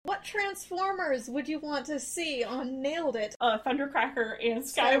What Transformers would you want to see on Nailed It? Thundercracker and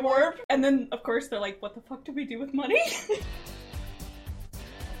Skywarp. And then, of course, they're like, what the fuck do we do with money?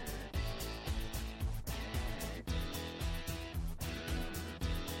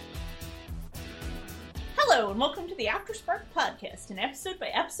 Hello, and welcome to the After Spark Podcast, an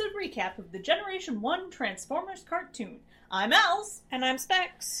episode-by-episode recap of the Generation 1 Transformers cartoon. I'm Els. And I'm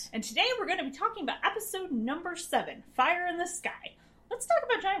Specs. And today we're going to be talking about episode number 7, Fire in the Sky. Let's talk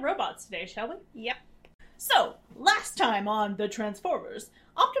about giant robots today, shall we? Yep. So, last time on The Transformers,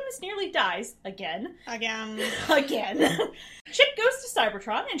 Optimus nearly dies again. Again. Chip goes to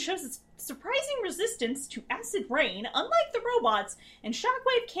Cybertron and shows its surprising resistance to acid rain, unlike the robots, and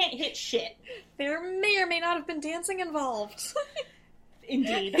Shockwave can't hit shit. There may or may not have been dancing involved.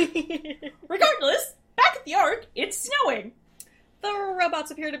 Indeed. Regardless, back at the Ark, it's snowing. The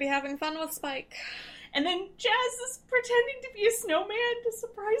robots appear to be having fun with Spike. And then Jazz is pretending to be a snowman to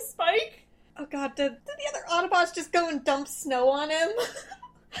surprise Spike. Oh god, did the other Autobots just go and dump snow on him?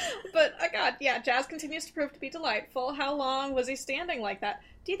 But, oh god, yeah, Jazz continues to prove to be delightful. How long was he standing like that?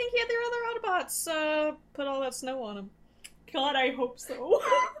 Do you think he had their other Autobots put all that snow on him? God, I hope so.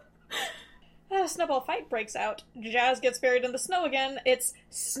 A snowball fight breaks out. Jazz gets buried in the snow again. It's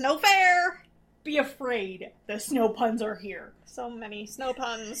Snow Fair! Be afraid. The snow puns are here. So many snow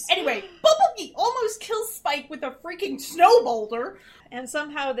puns. Anyway, Bumblebee almost kills Spike with a freaking snow boulder. And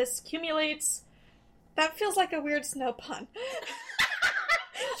somehow this accumulates. That feels like a weird snow pun.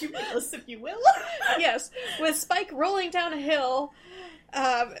 Cumulus, if you will. Yes, with Spike rolling down a hill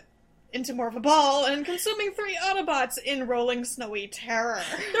into more of a ball and consuming 3 Autobots in rolling snowy terror.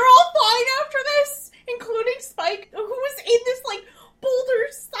 They're all fine after this, including Spike, who was in this, like,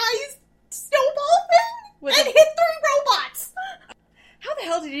 boulder-sized snowball thing and hit 3 robots. How the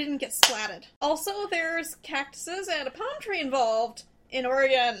hell did he didn't get splatted? Also, there's cactuses and a palm tree involved in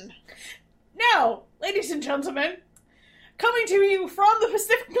Oregon. Now, ladies and gentlemen, coming to you from the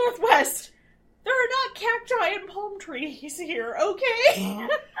Pacific Northwest, there are not cacti and palm trees here, okay?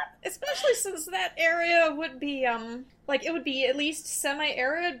 Especially since that area would be, it would be at least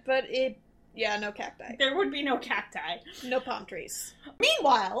semi-arid, but no cacti. There would be no cacti. No palm trees.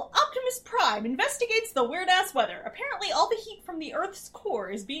 Meanwhile, Optimus Prime investigates the weird-ass weather. Apparently all the heat from the Earth's core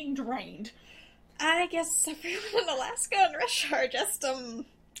is being drained. I guess everyone in Alaska and Russia are just,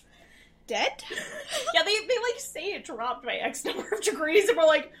 dead? Yeah, they say it dropped by X number of degrees, and we're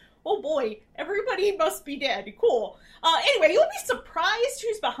like, oh boy, everybody must be dead. Cool. Anyway, you'll be surprised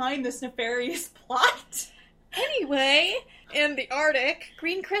who's behind this nefarious plot. Anyway, in the Arctic,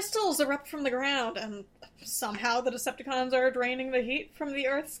 green crystals erupt from the ground, and somehow the Decepticons are draining the heat from the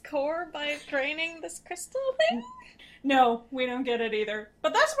Earth's core by draining this crystal thing? No, we don't get it either.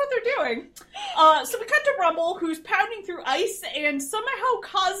 But that's what they're doing. So we cut to Rumble, who's pounding through ice and somehow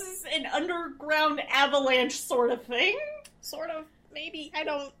causes an underground avalanche sort of thing. Sort of. Maybe. I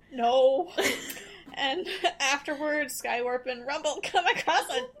don't know. And afterwards, Skywarp and Rumble come across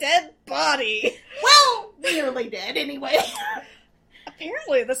a dead body. Well, nearly dead, anyway.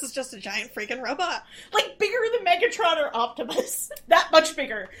 Apparently, this is just a giant freaking robot. Like, bigger than Megatron or Optimus. That much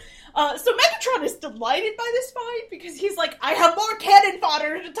bigger. So Megatron is delighted by this fight because he's like, I have more cannon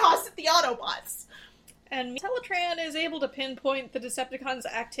fodder to toss at the Autobots. And Teletran is able to pinpoint the Decepticons'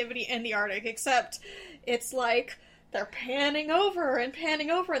 activity in the Arctic, except it's like they're panning over, and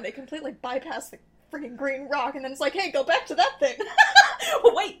they completely bypass the freaking green rock, and then it's like, hey, go back to that thing.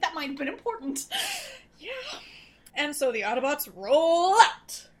 Oh, wait, that might have been important. Yeah. And so the Autobots roll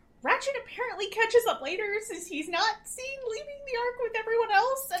out. Ratchet apparently catches up later since he's not seen leaving the Ark with everyone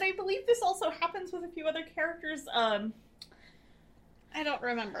else, and I believe this also happens with a few other characters. I don't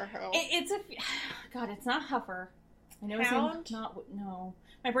remember who. God, it's not Huffer. I know Hound? His name's no.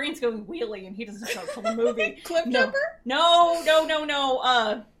 My brain's going wheelie, and he doesn't show up till the movie. Cliffjumper?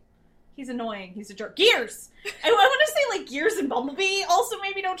 No. He's annoying. He's a jerk. Gears! I want to say, like, Gears and Bumblebee also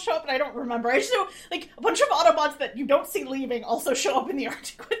maybe don't show up, and I don't remember. I just know, like, a bunch of Autobots that you don't see leaving also show up in the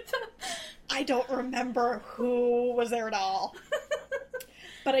Arctic with them. I don't remember who was there at all.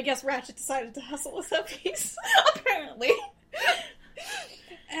 But I guess Ratchet decided to hustle with that piece. Apparently.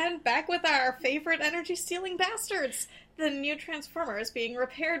 And back with our favorite energy-stealing bastards. The new Transformers being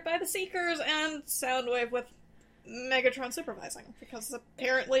repaired by the Seekers, and Soundwave with Megatron supervising, because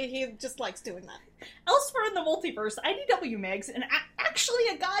apparently he just likes doing that. Elsewhere in the multiverse, IDW Megs, and actually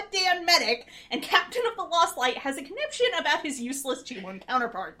a goddamn medic, and Captain of the Lost Light has a conniption about his useless G1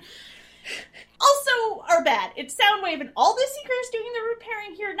 counterpart. Also are bad. It's Soundwave and all the Seekers doing the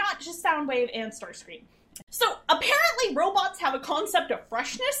repairing here, not just Soundwave and Starscream. So, apparently robots have a concept of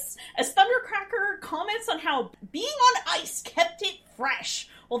freshness, as Thundercracker comments on how being on ice kept it fresh,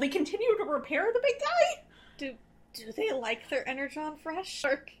 while they continue to repair the big guy. Do they like their Energon fresh?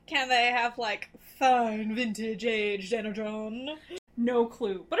 Or can they have, like, fine vintage aged Energon? No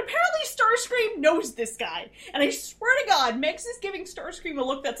clue. But apparently Starscream knows this guy. And I swear to God, Megs is giving Starscream a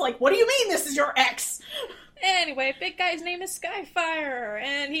look that's like, what do you mean this is your ex? Anyway, big guy's name is Skyfire,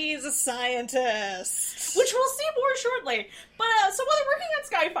 and he's a scientist. Which we'll see more shortly. But, so while they're working on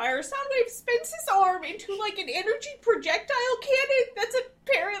Skyfire, Soundwave spins his arm into, like, an energy projectile cannon that's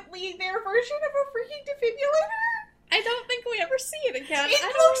apparently their version of a freaking defibrillator. I don't think we ever see it again. It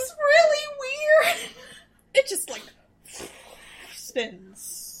looks really weird. It just, like,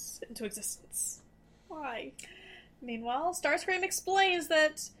 spins into existence. Why? Meanwhile, Starscream explains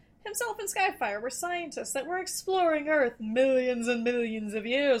that himself and Skyfire were scientists that were exploring Earth millions and millions of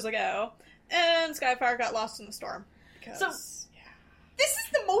years ago, and Skyfire got lost in the storm. This is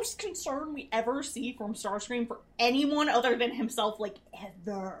the most concern we ever see from Starscream for anyone other than himself, like,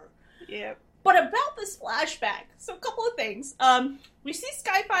 ever. Yep. But about this flashback, so a couple of things. We see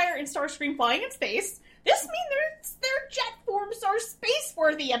Skyfire and Starscream flying in space. This means their jet forms are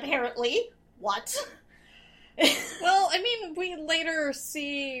space-worthy, apparently. What? Well, I mean, we later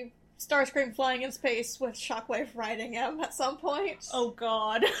see Starscream flying in space with Shockwave riding him at some point. Oh,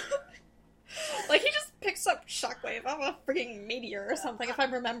 God. Like, he just picks up Shockwave off a freaking meteor or something, if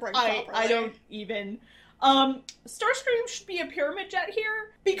I'm remembering properly. I don't even... Starscream should be a pyramid jet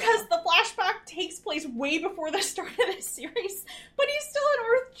here, because the flashback takes place way before the start of this series, but he's still an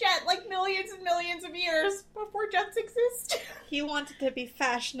Earth jet, like millions and millions of years before jets exist. He wanted to be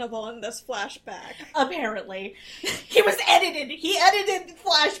fashionable in this flashback. Apparently. He edited the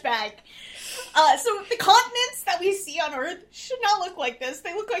flashback. So the continents that we see on Earth should not look like this.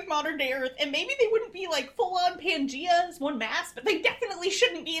 They look like modern-day Earth, and maybe they wouldn't be, like, full-on Pangea as one mass, but they definitely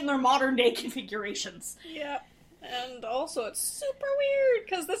shouldn't be in their modern-day configurations. Yeah, and also it's super weird,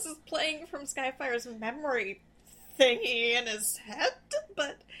 because this is playing from Skyfire's memory thingy in his head,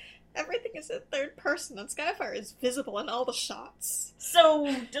 but everything is in third person, and Skyfire is visible in all the shots.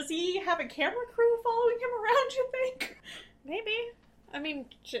 So, does he have a camera crew following him around, you think? Maybe. I mean,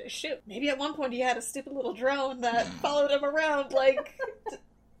 shoot, maybe at one point he had a stupid little drone that followed him around, like,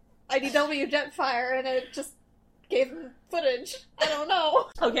 IDW Jetfire, and it just gave him footage. I don't know.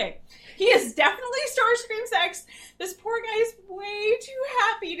 Okay. He is definitely Starscream's ex. This poor guy is way too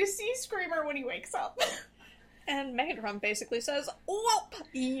happy to see Screamer when he wakes up. And Megatron basically says, "Whoop,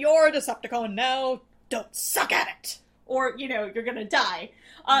 you're a Decepticon now, don't suck at it." Or, you're gonna die.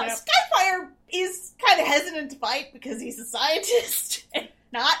 Yep. Skyfire is kind of hesitant to fight because he's a scientist and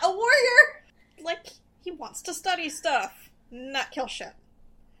not a warrior. Like, he wants to study stuff, not kill shit.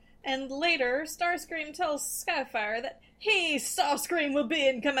 And later, Starscream tells Skyfire that he, Starscream, will be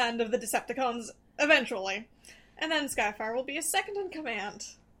in command of the Decepticons eventually. And then Skyfire will be a second in command.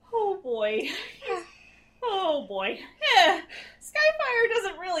 Oh boy. Oh boy. Skyfire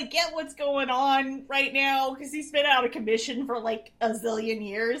doesn't really get what's going on right now because he's been out of commission for like a zillion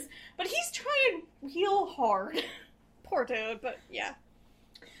years. But he's trying real hard. Poor dude, but yeah.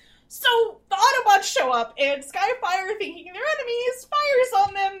 So, the Autobots show up, and Skyfire, thinking they're enemies, fires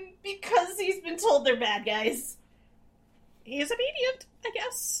on them because he's been told they're bad guys. He's obedient, I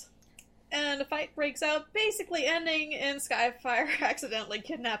guess. And a fight breaks out, basically ending in Skyfire accidentally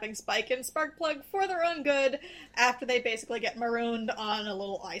kidnapping Spike and Sparkplug for their own good after they basically get marooned on a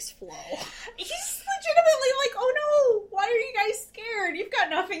little ice floe. He's legitimately like, oh no, why are you guys scared? You've got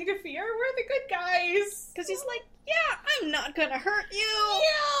nothing to fear, we're the good guys. Because he's like, yeah, I'm not gonna hurt you.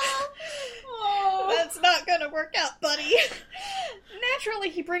 Yeah. Oh. That's not gonna work out, buddy. Naturally,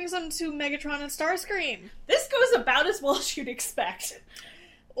 he brings them to Megatron and Starscream. This goes about as well as you'd expect.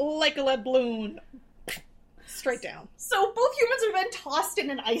 Like a lead balloon. Straight down. So both humans are then tossed in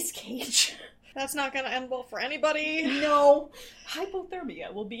an ice cage. That's not gonna end well for anybody. No.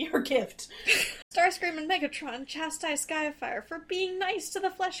 Hypothermia will be your gift. Starscream and Megatron chastise Skyfire for being nice to the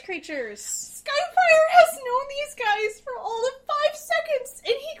flesh creatures. Skyfire has known these guys for all of 5 seconds,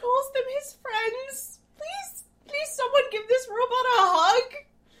 and he calls them his friends. Please someone give this robot a hug.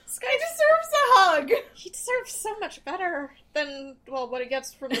 Sky deserves a hug. He deserves so much better than, well, what he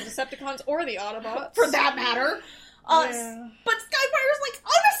gets from the Decepticons or the Autobots. For that matter. Yeah. But Skyfire's like,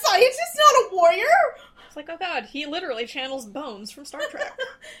 I'm a scientist, not a warrior. It's like, oh god, he literally channels Bones from Star Trek.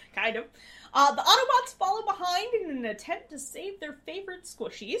 Kind of. The Autobots follow behind in an attempt to save their favorite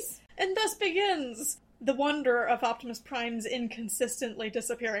squishies. And thus begins the wonder of Optimus Prime's inconsistently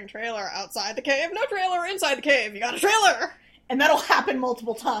disappearing trailer outside the cave. No trailer inside the cave, you got a trailer! And that'll happen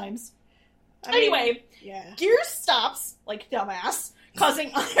multiple times. Anyway, yeah. Gears stops, like dumbass,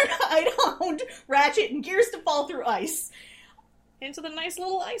 causing Ironhide, Ratchet, and Gears to fall through ice. into the nice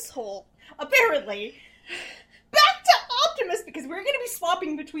little ice hole. Apparently. Back to Optimus, because we're going to be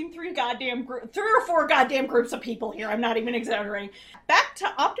swapping between three or four goddamn groups of people here. I'm not even exaggerating. Back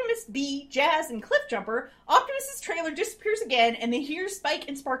to Optimus, Bee, Jazz, and Cliffjumper. Optimus's trailer disappears again, and they hear Spike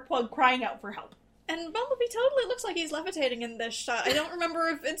and Sparkplug crying out for help. And Bumblebee totally looks like he's levitating in this shot. I don't remember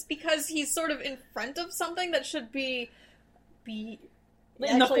if it's because he's sort of in front of something that should be in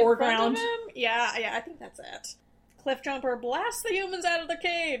the foreground. Yeah, I think that's it. Cliffjumper blasts the humans out of the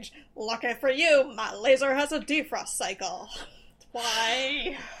cage. Lucky for you, my laser has a defrost cycle.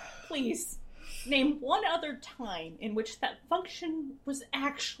 Why? Please, name one other time in which that function was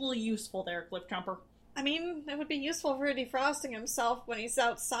actually useful there, Cliffjumper. I mean, it would be useful for defrosting himself when he's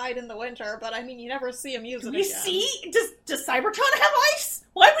outside in the winter, but I mean, you never see him use it again. You see? Does Cybertron have ice?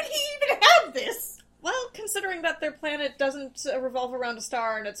 Why would he even have this? Well, considering that their planet doesn't revolve around a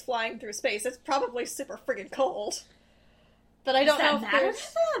star and it's flying through space, it's probably super friggin' cold. But I don't know if matter to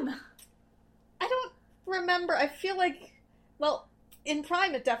them. I don't remember. I feel like, well, in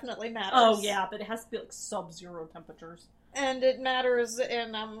Prime it definitely matters. Oh yeah, but it has to be like sub-zero temperatures. And it matters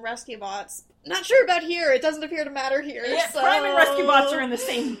in Rescue Bots. Not sure about here. It doesn't appear to matter here. Yeah, so... Prime and Rescue Bots are in the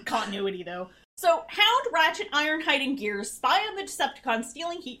same continuity, though. So, Hound, Ratchet, Ironhide, and Gears spy on the Decepticons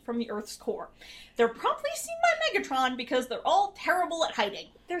stealing heat from the Earth's core. They're promptly seen by Megatron because they're all terrible at hiding.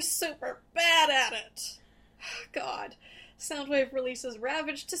 They're super bad at it. God. Soundwave releases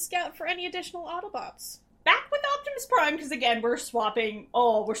Ravage to scout for any additional Autobots. Back with Optimus Prime, because again, we're swapping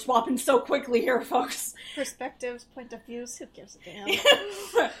so quickly here, folks. Perspectives, point of views, who gives a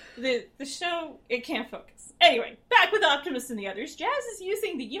damn? the show, it can't focus. Anyway, back with Optimus and the others, Jazz is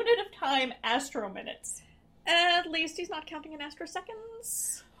using the unit of time Astro Minutes. At least he's not counting in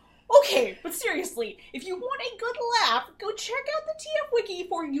astroseconds. Okay, but seriously, if you want a good laugh, go check out the TF Wiki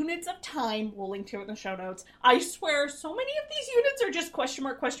for units of time. We'll link to it in the show notes. I swear, so many of these units are just question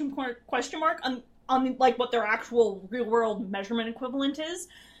mark on like what their actual real-world measurement equivalent is.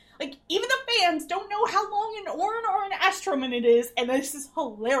 Like, even the fans don't know how long an Orin or an Astro Minute is, and this is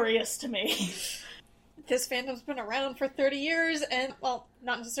hilarious to me. This fandom's been around for 30 years, and, well,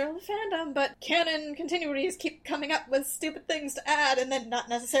 not necessarily fandom, but canon continuities keep coming up with stupid things to add and then not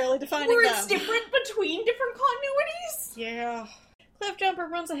necessarily defining them. Where it's different between different continuities? Yeah. Cliffjumper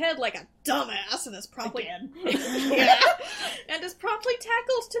runs ahead like a dumbass and is promptly... Again. Yeah. And is promptly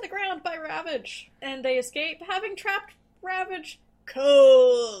tackled to the ground by Ravage. And they escape, having trapped Ravage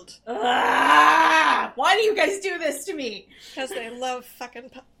cold. Ah! Why do you guys do this to me? Because they love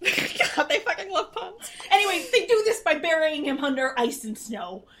fucking God, they fucking love puns. Anyway, they do this by burying him under ice and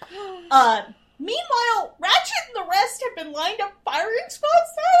snow. Meanwhile, Ratchet and the rest have been lined up firing squad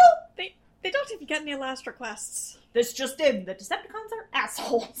style. They don't even get any Elastra quests. This just in, the Decepticons are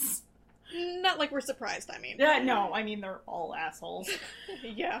assholes. Not like we're surprised, I mean. No, I mean, they're all assholes.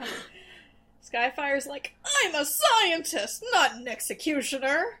 Yeah. Skyfire's like, I'm a scientist, not an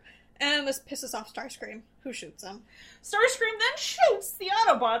executioner. And this pisses off Starscream, who shoots him. Starscream then shoots the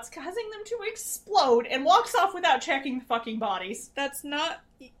Autobots, causing them to explode, and walks off without checking the fucking bodies. That's not...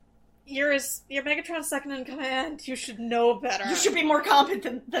 You're Megatron's second in command. You should know better. You should be more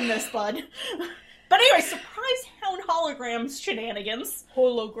competent than this, bud. But anyway, surprise Hound holograms shenanigans.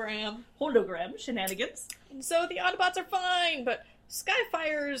 Hologram shenanigans. And so the Autobots are fine, but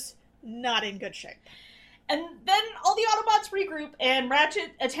Skyfire's not in good shape. And then all the Autobots regroup, and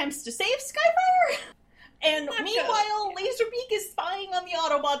Ratchet attempts to save Skyfire. And meanwhile, Laserbeak is spying on the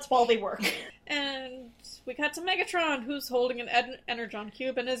Autobots while they work. And we cut to Megatron, who's holding an Energon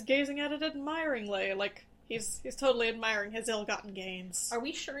cube and is gazing at it admiringly, like he's totally admiring his ill-gotten gains. Are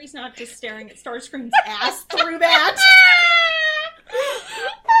we sure he's not just staring at Starscream's ass through that?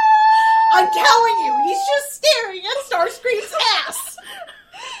 I'm telling you, he's just staring at Starscream's ass!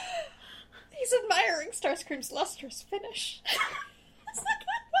 He's admiring Starscream's lustrous finish.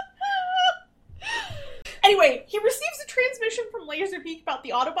 Anyway, he receives a transmission from Laserbeak about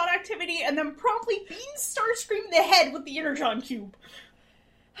the Autobot activity and then promptly beams Starscream in the head with the Energon cube.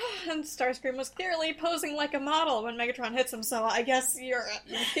 And Starscream was clearly posing like a model when Megatron hits him, so I guess your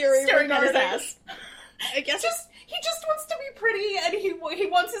theory staring at his ass. I guess he just wants to be pretty and he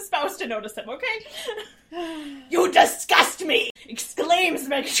wants his spouse to notice him, okay? You disgust me! Exclaims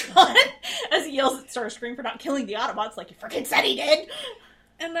Megatron as he yells at Starscream for not killing the Autobots like he frickin' said he did.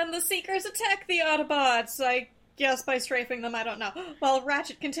 And then the Seekers attack the Autobots, I guess by strafing them, I don't know, while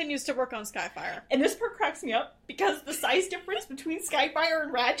Ratchet continues to work on Skyfire. And this part cracks me up, because the size difference between Skyfire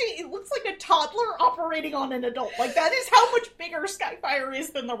and Ratchet, it looks like a toddler operating on an adult. Like, that is how much bigger Skyfire is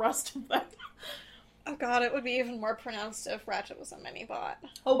than the rest of them. Oh god, it would be even more pronounced if Ratchet was a mini-bot.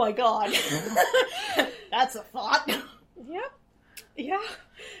 Oh my god. That's a thought. Yep. Yeah.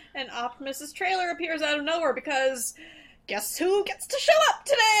 And Optimus's trailer appears out of nowhere because guess who gets to show up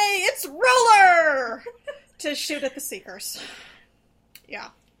today? It's Roller! To shoot at the Seekers. Yeah.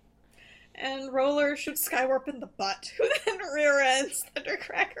 And Roller shoots Skywarp in the butt, who then rear-ends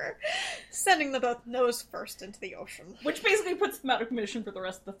Thundercracker, sending them both nose first into the ocean. Which basically puts them out of commission for the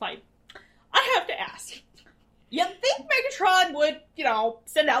rest of the fight. I have to ask. You'd think Megatron would,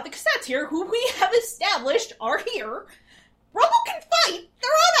 send out the cassettes here, who we have established are here. Rumble can fight!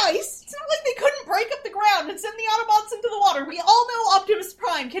 They're on ice! It's not like they couldn't break up the ground and send the Autobots into the water. We all know Optimus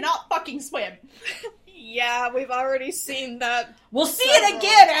Prime cannot fucking swim. Yeah, we've already seen that. We'll see it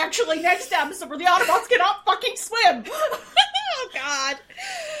again, actually, next episode, where the Autobots cannot fucking swim! Oh, God.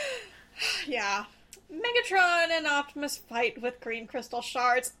 Yeah. Megatron and Optimus fight with green crystal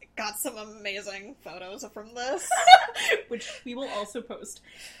shards. Got some amazing photos from this. Which we will also post.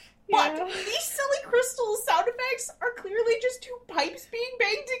 Yeah. But these silly crystal sound effects are clearly just two pipes being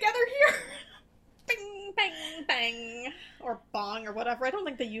banged together here. Bing, bang, bang. Or bong or whatever. I don't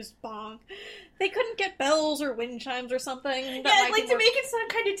think they used bong. They couldn't get bells or wind chimes or something. I'd like to make it sound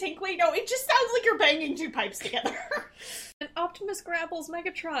kind of tinkly. No, it just sounds like you're banging two pipes together. And Optimus grapples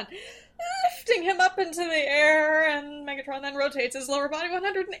Megatron, lifting him up into the air, and Megatron then rotates his lower body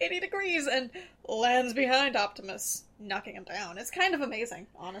 180 degrees and lands behind Optimus, knocking him down. It's kind of amazing,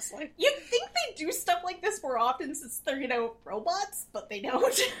 honestly. You'd think they do stuff like this more often since they're, robots, but they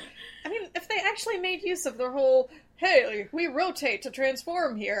don't. I mean, if they actually made use of their whole, hey, we rotate to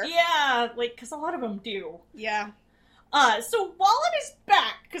transform here. Yeah, because a lot of them do. Yeah. So while on his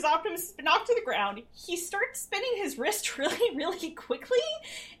back, because Optimus has been knocked to the ground, he starts spinning his wrist really, really quickly,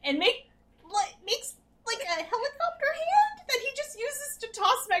 and makes like a helicopter hand that he just uses to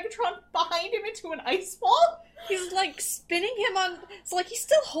toss Megatron behind him into an ice wall. He's spinning him on. So he's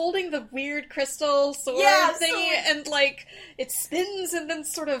still holding the weird crystal sword thingy, and it spins, and then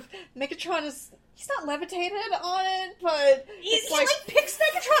sort of Megatron is. He's not levitated on it, but he picks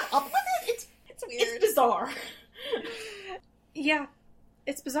Megatron up with it. It's weird. It's bizarre. Yeah,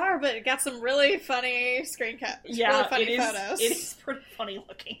 it's bizarre, but it got some really funny screen caps. Yeah, really funny photos. It is pretty funny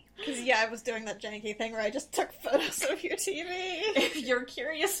looking. Because, I was doing that janky thing where I just took photos of your TV. If you're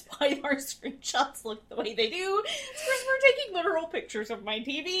curious why our screenshots look the way they do, it's because we're taking literal pictures of my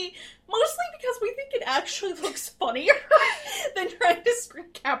TV, mostly because we think it actually looks funnier than trying to screen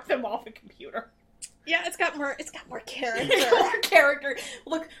cap them off a computer. Yeah, it's got more character. More character.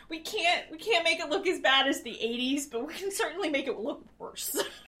 Look, we can't make it look as bad as the 80s, but we can certainly make it look worse.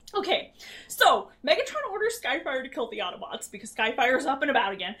 Okay, so Megatron orders Skyfire to kill the Autobots because Skyfire's up and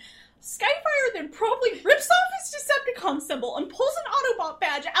about again. Skyfire then probably rips off his Decepticon symbol and pulls an Autobot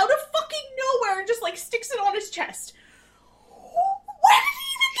badge out of fucking nowhere and just sticks it on his chest. Where did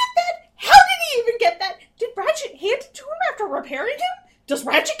he even get that? How did he even get that? Did Ratchet hand it to him after repairing him? Does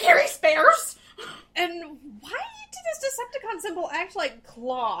Ratchet carry spares? And why did this Decepticon symbol act like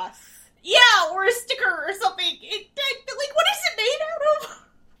cloth? Yeah, or a sticker or something. What is it made out of?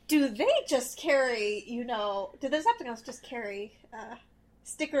 Do they just carry, do the Decepticons just carry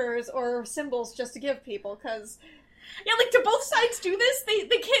stickers or symbols just to give people? Because... Yeah, do both sides do this? They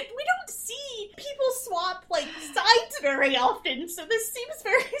can't... We don't see people swap, sides very often, so this seems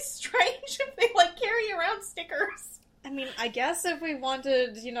very strange if they, carry around stickers. I mean, I guess if we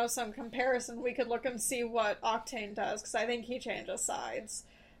wanted, some comparison, we could look and see what Octane does, because I think he changes sides.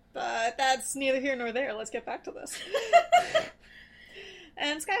 But that's neither here nor there. Let's get back to this.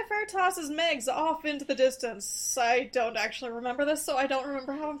 And Skyfire tosses Megs off into the distance. I don't actually remember this, so I don't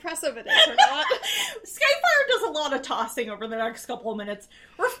remember how impressive it is or not. Skyfire does a lot of tossing over the next couple of minutes.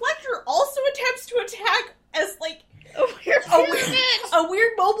 Reflector also attempts to attack as, a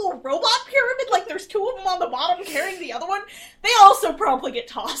weird mobile robot pyramid, there's two of them on the bottom carrying the other one. They also probably get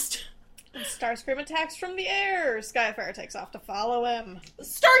tossed. And Starscream attacks from the air. Skyfire takes off to follow him.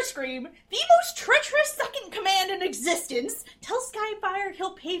 Starscream, the most treacherous second command in existence, tells Skyfire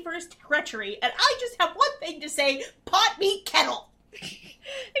he'll pay for his treachery, and I just have one thing to say, pot meet kettle.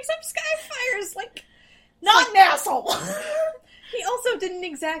 Except Skyfire's, not an asshole. He also didn't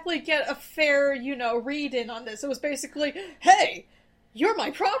exactly get a fair, read-in on this. It was basically, hey, you're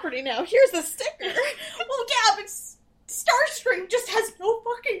my property now, here's the sticker. Well, yeah, but Starscream just has no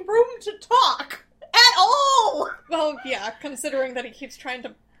fucking room to talk. At all! Well, yeah, considering that he keeps trying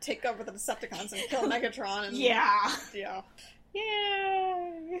to take over the Decepticons and kill Megatron and... Yeah. Yeah.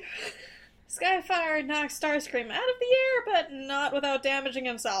 Yay! Skyfire knocks Starscream out of the air, but not without damaging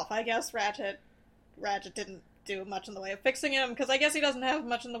himself. I guess Ratchet didn't do much in the way of fixing him, because I guess he doesn't have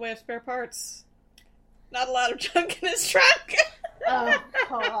much in the way of spare parts. Not a lot of junk in his trunk. Oh,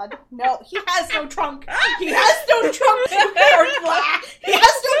 God. No, he has no trunk. He has no trunk. He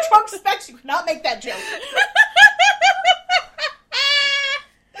has no trunk specs. You cannot make that joke.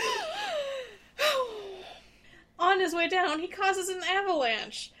 On his way down, he causes an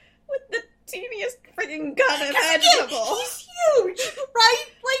avalanche with the teeniest freaking gun imaginable. He's huge, right?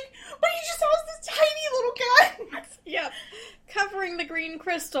 Like, but he just has this tiny little gun. Yep. Covering the green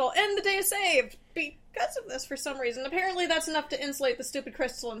crystal, and the day is saved because of this for some reason. Apparently that's enough to insulate the stupid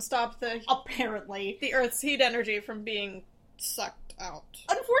crystal and stop the Earth's heat energy from being sucked out.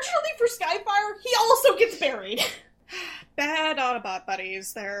 Unfortunately for Skyfire, he also gets buried. Bad Autobot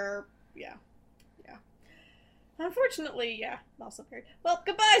buddies. They're... yeah. Unfortunately, also buried. Well,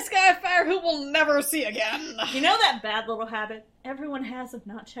 goodbye, Skyfire, who we'll never see again. You know that bad little habit everyone has of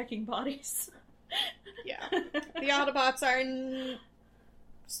not checking bodies? Yeah. The Autobots are...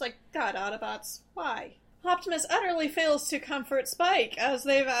 It's like, God, Autobots, why? Optimus utterly fails to comfort Spike, as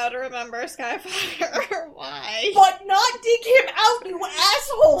they vow to remember Skyfire. Why? But not dig him out, you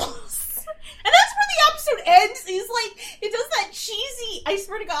assholes! And that's where the episode ends, is like, it does that cheesy, I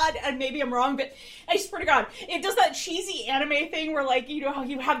swear to God, and maybe I'm wrong, but I swear to God, it does that cheesy anime thing where, like, you know how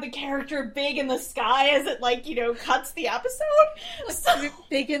you have the character big in the sky as it, like, you know, cuts the episode? Like, so,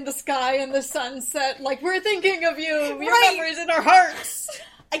 big in the sky and the sunset, like, we're thinking of you, your memories in our hearts!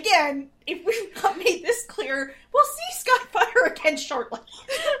 Again, if we've not made this clear, we'll see Skyfire again shortly.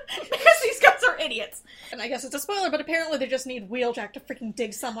 Because these guys are idiots. And I guess it's a spoiler, but apparently they just need Wheeljack to freaking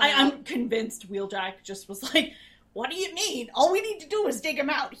dig someone out. I'm convinced Wheeljack just was like, what do you mean? All we need to do is dig him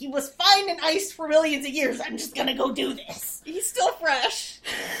out. He was fine and iced for millions of years. I'm just gonna go do this. He's still fresh.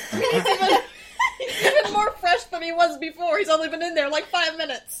 I mean, he's even more fresh than he was before. He's only been in there like 5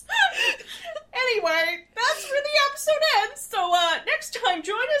 minutes. Anyway, that's where the episode ends. So next time,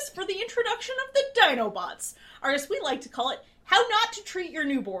 join us for the introduction of the Dinobots, or as we like to call it, how not to treat your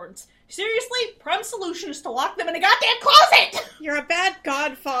newborns. Seriously, Prime's solution is to lock them in a goddamn closet! You're a bad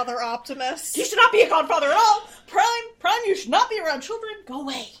godfather, Optimus. You should not be a godfather at all! Prime, you should not be around children. Go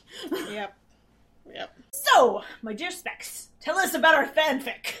away. Yep. So, my dear Specs, tell us about our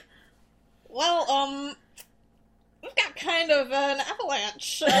fanfic. Well, we've got kind of an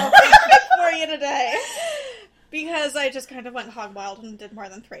avalanche for you today. Because I just kind of went hog wild and did more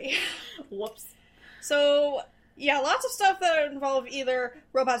than 3. Whoops. So... yeah, lots of stuff that involve either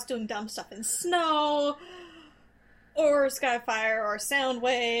robots doing dumb stuff in snow, or Skyfire, or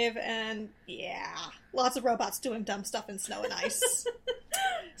Soundwave, and yeah, lots of robots doing dumb stuff in snow and ice.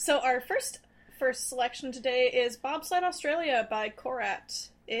 So our first selection today is Bobsled Australia by Korat.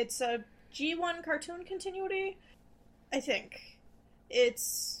 It's a G1 cartoon continuity, I think.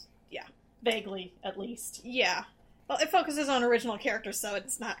 It's, yeah. Vaguely, at least. Yeah. Well, it focuses on original characters, so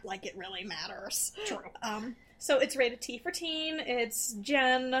it's not like it really matters. True. So it's rated T for teen, it's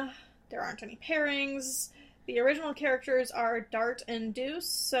Gen, there aren't any pairings. The original characters are Dart and Deuce,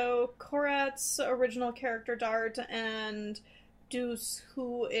 so Korat's original character Dart, and Deuce,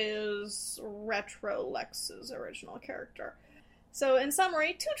 who is Retro Lex's original character. So in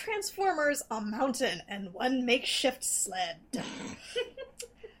summary, 2 Transformers, a mountain, and 1 makeshift sled.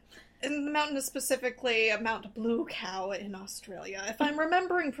 And the mountain is specifically Mount Blue Cow in Australia. If I'm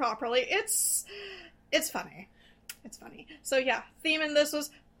remembering properly, it's funny. It's funny. So yeah, theme in this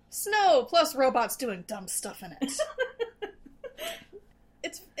was snow plus robots doing dumb stuff in it.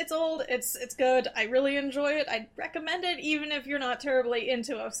 It's old, it's good, I really enjoy it, I'd recommend it even if you're not terribly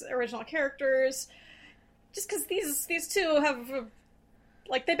into original characters. Just because these two have,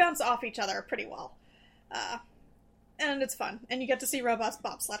 like, they bounce off each other pretty well. And it's fun. And you get to see robots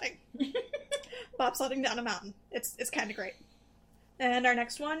bobsledding. Bobsledding down a mountain. It's kind of great. And our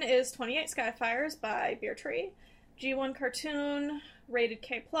next one is 28 Skyfires by Beer Tree. G1 cartoon, rated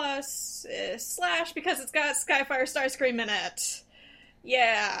K+, slash because it's got Skyfire Starscream in it.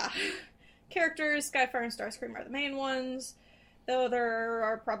 Yeah. Characters, Skyfire and Starscream are the main ones, though there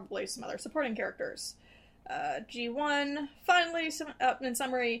are probably some other supporting characters. G1, finally, in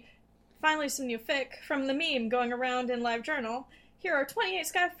summary, finally some new fic from the meme going around in LiveJournal. Here are 28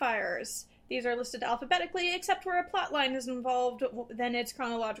 Skyfires. These are listed alphabetically, except where a plotline is involved, then it's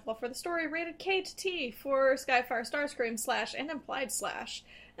chronological for the story, rated K to T for Skyfire Starscream / and implied /.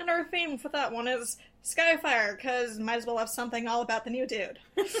 And our theme for that one is Skyfire, because might as well have something all about the new dude.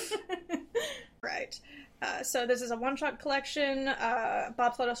 Right. So this is a one-shot collection.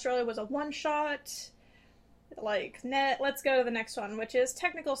 Bobsled Australia was a one-shot. Let's go to the next one, which is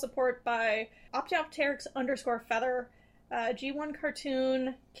technical support by Opteopteryx_Feather. G1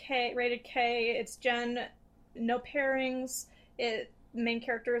 cartoon, rated K, it's Gen, no pairings. main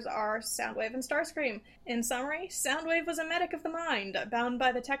characters are Soundwave and Starscream. In summary, Soundwave was a medic of the mind, bound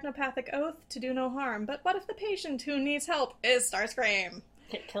by the technopathic oath to do no harm. But what if the patient who needs help is Starscream?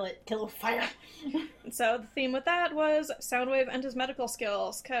 Kill it with fire. So the theme with that was Soundwave and his medical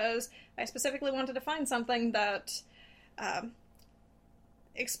skills, because I specifically wanted to find something that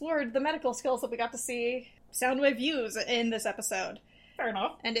explored the medical skills that we got to see Soundwave use in this episode. Fair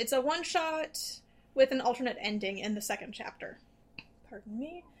enough. And it's a one-shot with an alternate ending in the second chapter. Pardon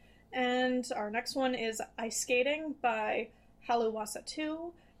me. And our next one is Ice Skating by Haluwasa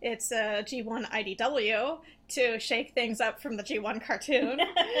 2. It's a G1 IDW to shake things up from the G1 cartoon.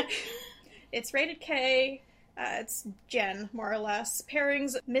 It's rated K. It's Gen, more or less.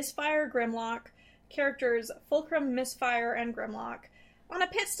 Pairings Misfire, Grimlock. Characters Fulcrum, Misfire, and Grimlock. On a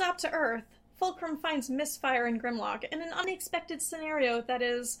pit stop to Earth, Fulcrum finds Misfire and Grimlock in an unexpected scenario that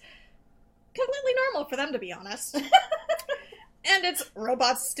is completely normal for them, to be honest. And it's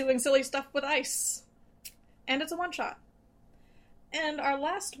robots doing silly stuff with ice. And it's a one-shot. And our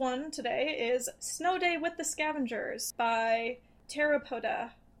last one today is Snow Day with the Scavengers by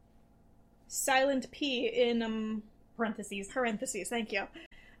Pteropoda. Silent P in Parentheses. Thank you.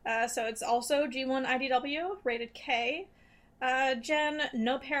 So it's also G1 IDW, rated K. Gen,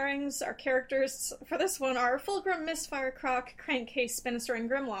 no pairings. Our characters for this one are Fulcrum, Misfire, Croc, Crankcase, Spinster, and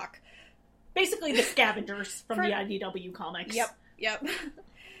Grimlock. Basically the Scavengers from the IDW comics. Yep.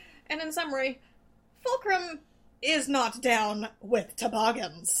 And in summary, Fulcrum is not down with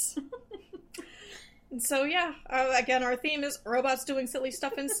toboggans. So yeah, again, our theme is robots doing silly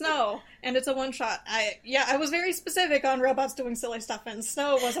stuff in snow, and it's a one-shot. I was very specific on robots doing silly stuff in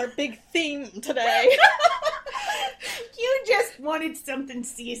snow was our big theme today. You just wanted something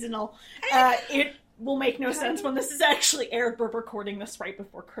seasonal. It will make no sense when this is actually aired. We're recording this right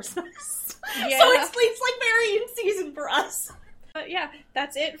before Christmas. Yeah. So it's like very in season for us. Yeah,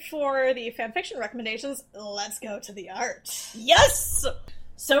 that's it for the fanfiction recommendations. Let's go to the art. Yes!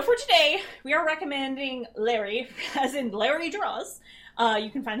 So for today, we are recommending Larry, as in Larry Draws. You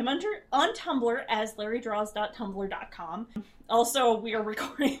can find him on Tumblr as larrydraws.tumblr.com. Also, we are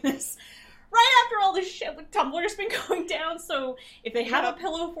recording this right after all this shit with Tumblr's been going down, so if they have a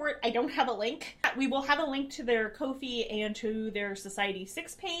pillow for it, I don't have a link. We will have a link to their Ko-fi and to their Society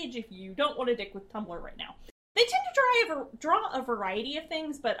 6 page if you don't want to dick with Tumblr right now. They tend to draw a variety of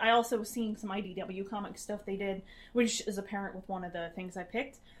things, but I also was seeing some IDW comic stuff they did, which is apparent with one of the things I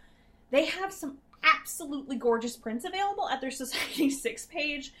picked. They have some absolutely gorgeous prints available at their Society 6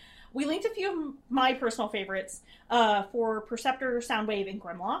 page. We linked a few of my personal favorites for Perceptor, Soundwave, and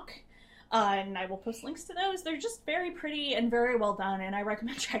Grimlock. And I will post links to those. They're just very pretty and very well done, and I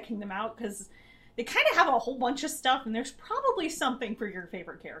recommend checking them out because they kind of have a whole bunch of stuff, and there's probably something for your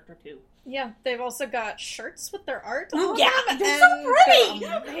favorite character, too. Yeah, they've also got shirts with their art on them, they're so pretty!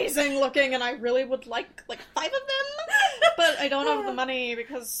 They're amazing looking, and I really would like 5 of them, but I don't have the money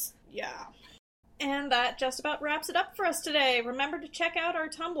because, yeah. And that just about wraps it up for us today. Remember to check out our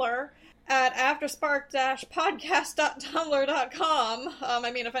Tumblr at afterspark-podcast.tumblr.com.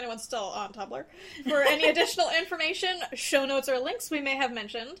 If anyone's still on Tumblr. For any additional information, show notes, or links we may have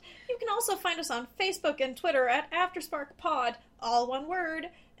mentioned. You can also find us on Facebook and Twitter at AftersparkPod, all one word,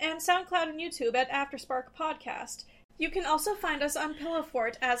 and SoundCloud and YouTube at Afterspark Podcast. You can also find us on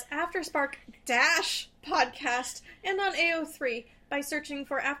Pillowfort as Afterspark-podcast and on AO3 by searching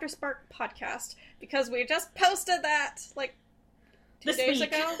for Afterspark Podcast, because we just posted that, 2 days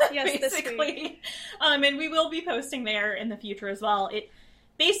ago? Yes, basically. This week. And we will be posting there in the future as well.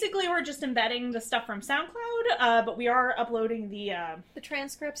 Basically, we're just embedding the stuff from SoundCloud, but we are uploading the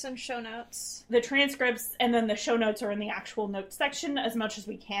transcripts and show notes. The transcripts, and then the show notes are in the actual notes section as much as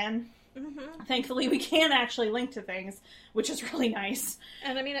we can. Mm-hmm. Thankfully, we can actually link to things, which is really nice.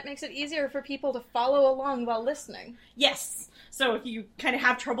 And it makes it easier for people to follow along while listening. Yes! So if you kind of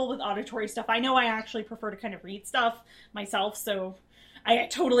have trouble with auditory stuff, I know I actually prefer to kind of read stuff myself, so I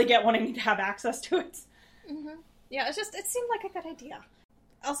totally get wanting to have access to it. Mm-hmm. Yeah, it seemed like a good idea.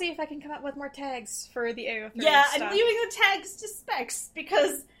 I'll see if I can come up with more tags for the AO3 Yeah, stuff. and leaving the tags to Specs,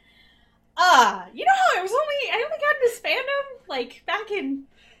 because, you know how I only got into fandom, back in,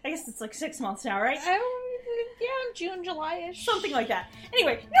 I guess it's 6 months now, right? June, July-ish. Something like that.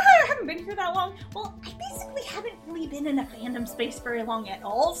 Anyway, you know how I haven't been here that long? Well, I basically haven't really been in a fandom space very long at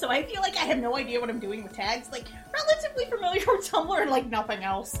all, so I feel like I have no idea what I'm doing with tags. Relatively familiar with Tumblr and, nothing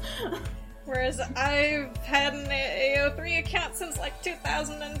else. Whereas I've had an AO3 account since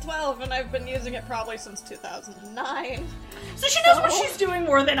 2012, and I've been using it probably since 2009. So she knows what she's doing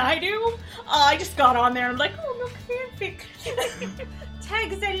more than I do. I just got on there and I'm like, oh, look, fanfic.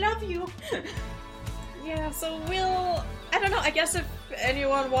 Tags, I love you. Yeah, so I don't know, I guess if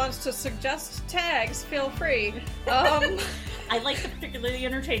anyone wants to suggest tags, feel free. I like the particularly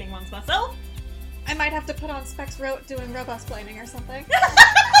entertaining ones myself. I might have to put on Specs doing robust-plaining or something.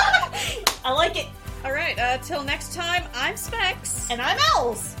 I like it. Alright, till next time, I'm Specs. And I'm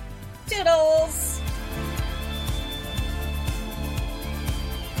Els. Doodles!